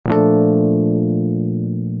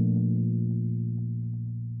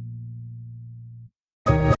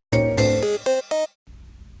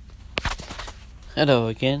Hello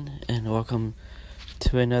again, and welcome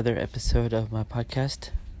to another episode of my podcast.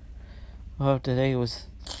 Well, today was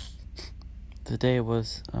a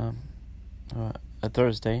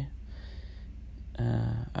Thursday.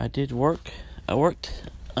 I did work. I worked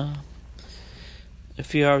a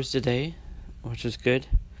few hours today, which was good.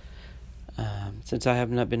 Since I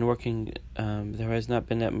have not been working, there has not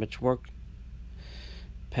been that much work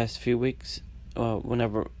past few weeks.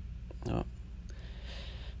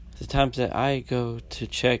 The times that I go to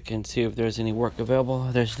check and see if there's any work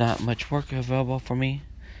available, there's not much work available for me,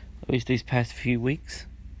 at least these past few weeks.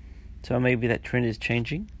 So maybe that trend is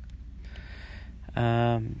changing.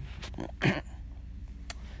 Still,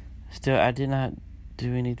 I did not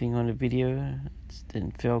do anything on the video. It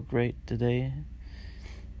didn't feel great today.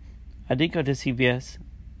 I did go to CVS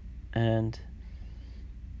and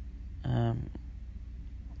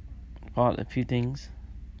bought a few things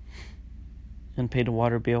and paid a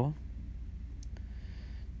water bill.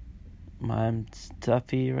 I'm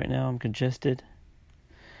stuffy right now. I'm congested.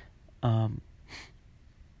 I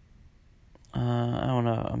don't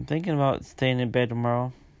know. I'm thinking about staying in bed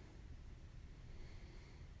tomorrow.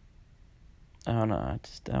 I don't know. I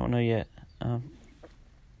don't know yet.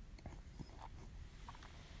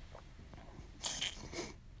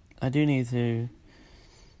 I do need to.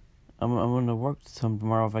 I'm going to work some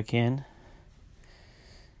tomorrow if I can.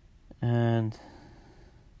 And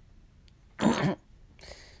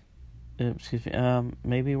excuse me.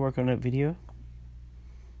 Maybe work on that video.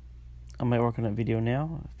 I might work on that video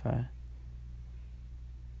now if I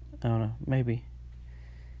don't know. Maybe.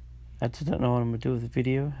 I just don't know what I'm going to do with the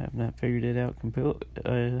video. I have not figured it out completely.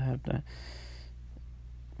 I have not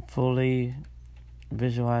fully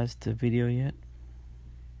visualized the video yet.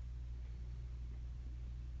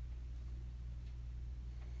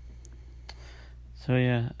 So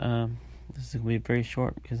yeah, this is going to be very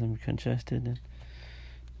short because I'm congested and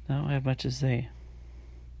I don't have much to say.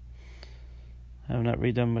 I have not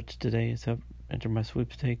redone much today except enter my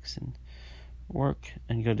sweepstakes and work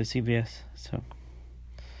and go to CVS. So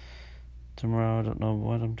tomorrow I don't know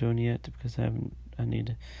what I'm doing yet because I'm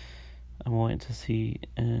wanting to see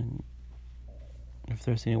and if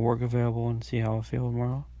there's any work available and see how I feel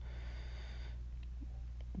tomorrow.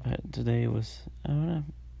 But today was, I don't know,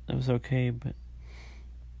 it was okay, but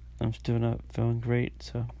I'm still not feeling great,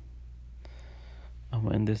 so I'm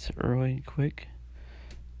going to end this early, quick.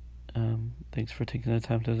 Thanks for taking the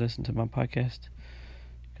time to listen to my podcast.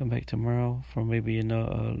 Come back tomorrow for maybe a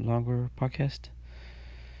longer podcast.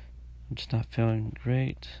 I'm just not feeling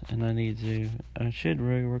great, and I should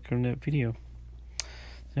really work on that video.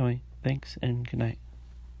 Anyway, thanks and good night.